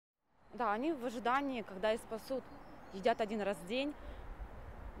Да, они в ожидании, когда их спасут, едят один раз в день,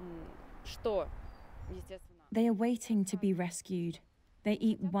 что, естественно. They are waiting to be rescued. They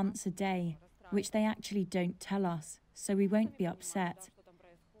eat once a day, which they actually don't tell us, so we won't be upset.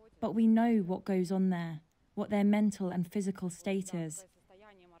 But we know what goes on there, what their mental and physical state is.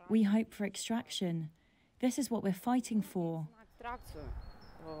 We hope for extraction. This is what we're fighting for.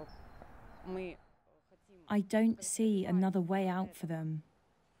 I don't see another way out for them.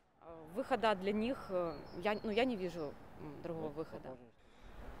 Выхода для них, я не вижу другого выхода.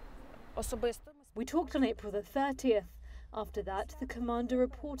 We talked on April the 30th. After that, the commander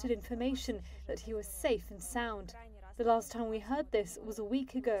reported information that he was safe and sound. The last time we heard this was a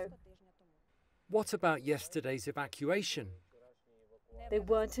week ago. What about yesterday's evacuation? They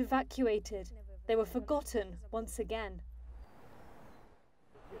weren't evacuated. They were forgotten once again.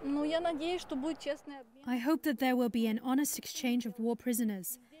 I hope that there will be an honest exchange of war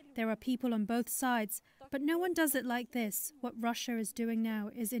prisoners. There are people on both sides, but no one does it like this. What Russia is doing now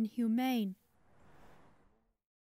is inhumane.